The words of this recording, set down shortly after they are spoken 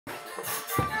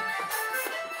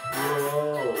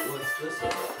Whoa, what's this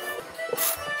about?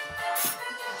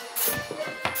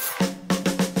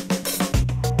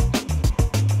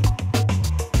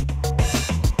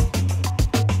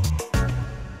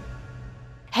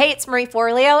 Hey, it's Marie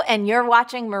Forleo, and you're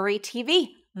watching MarieTV,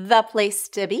 the place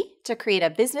to be to create a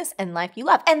business and life you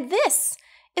love. And this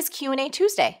is Q&A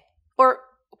Tuesday. Or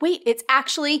wait, it's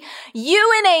actually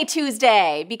U&A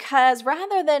Tuesday, because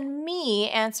rather than me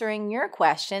answering your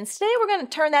questions, today we're going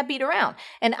to turn that beat around,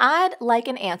 and I'd like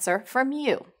an answer from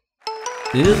you.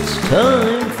 It's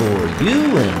time for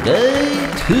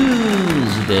U&A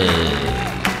Tuesday.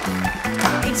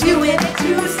 It's U&A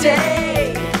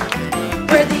Tuesday,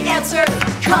 where the answer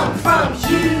comes from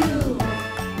you.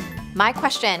 My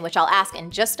question, which I'll ask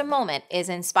in just a moment, is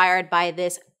inspired by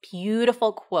this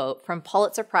beautiful quote from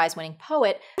Pulitzer Prize-winning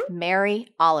poet Mary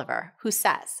Oliver, who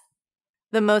says,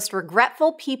 "The most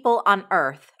regretful people on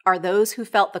earth are those who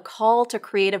felt the call to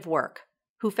creative work,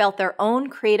 who felt their own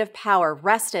creative power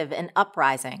restive and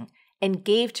uprising, and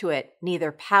gave to it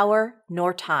neither power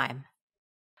nor time."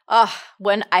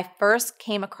 When I first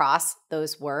came across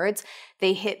those words,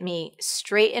 they hit me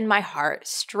straight in my heart,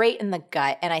 straight in the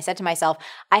gut. And I said to myself,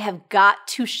 I have got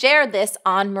to share this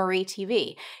on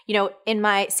MarieTV. You know, in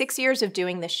my 6 years of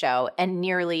doing this show and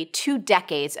nearly 2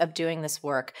 decades of doing this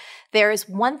work, there is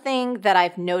one thing that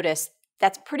I've noticed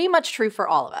that's pretty much true for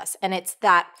all of us. And it's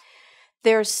that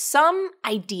there's some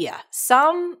idea,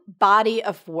 some body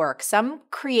of work, some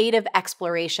creative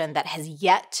exploration that has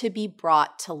yet to be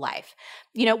brought to life.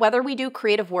 You know, whether we do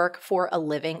creative work for a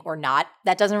living or not,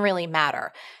 that doesn't really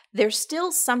matter. There's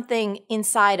still something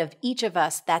inside of each of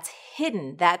us that's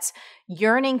hidden, that's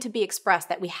yearning to be expressed,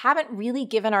 that we haven't really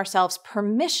given ourselves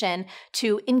permission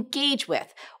to engage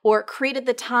with, or created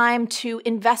the time to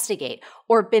investigate,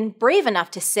 or been brave enough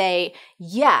to say,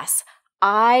 yes,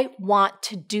 I want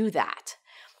to do that.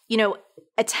 You know,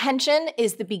 attention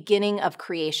is the beginning of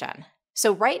creation.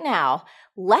 So right now,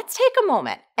 let's take a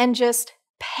moment and just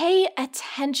pay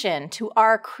attention to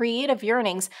our creative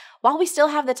yearnings while we still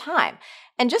have the time.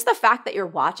 And just the fact that you're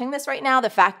watching this right now, the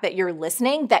fact that you're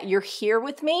listening, that you're here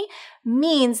with me,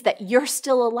 means that you're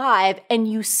still alive and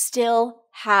you still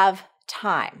have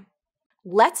time.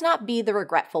 Let's not be the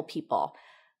regretful people.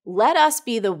 Let us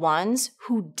be the ones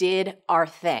who did our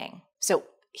thing. So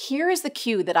here is the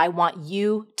cue that I want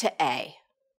you to A.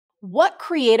 What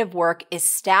creative work is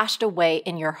stashed away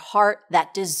in your heart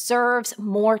that deserves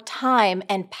more time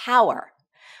and power?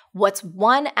 What's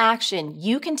one action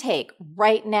you can take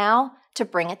right now to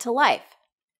bring it to life?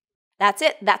 That's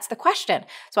it. That's the question.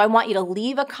 So I want you to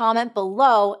leave a comment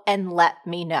below and let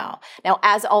me know. Now,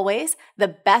 as always, the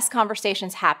best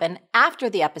conversations happen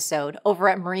after the episode over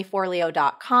at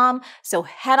marieforleo.com. So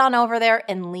head on over there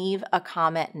and leave a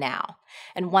comment now.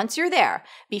 And once you're there,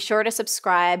 be sure to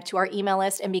subscribe to our email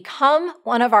list and become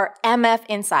one of our MF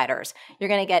Insiders. You're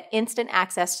going to get instant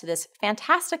access to this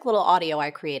fantastic little audio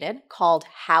I created called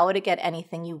How to Get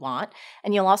Anything You Want.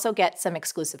 And you'll also get some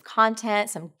exclusive content,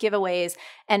 some giveaways,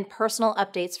 and personal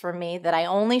updates from me that I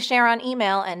only share on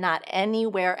email and not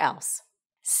anywhere else.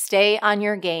 Stay on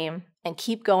your game and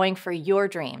keep going for your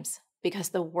dreams, because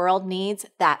the world needs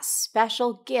that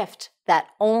special gift that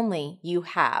only you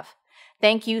have.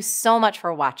 Thank you so much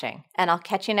for watching, and I'll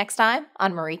catch you next time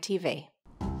on MarieTV.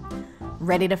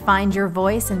 Ready to find your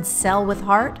voice and sell with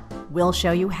heart? We'll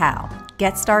show you how.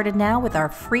 Get started now with our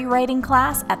free writing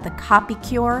class at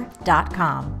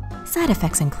thecopycure.com. Side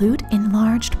effects include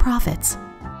enlarged profits.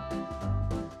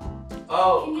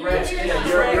 Oh, great. Yeah,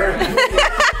 you're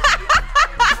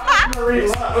Marie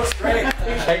looks great.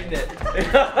 Tighten it.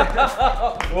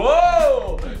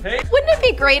 Whoa! Hey. Wouldn't it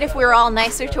be great if we were all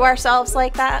nicer to ourselves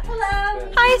like that?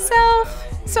 Hello. Hi, Soph.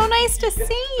 So nice to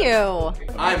see you.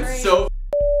 I'm so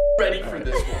ready for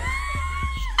this one.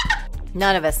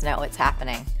 None of us know what's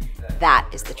happening. That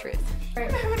is the truth. I'm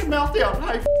having a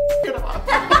meltdown.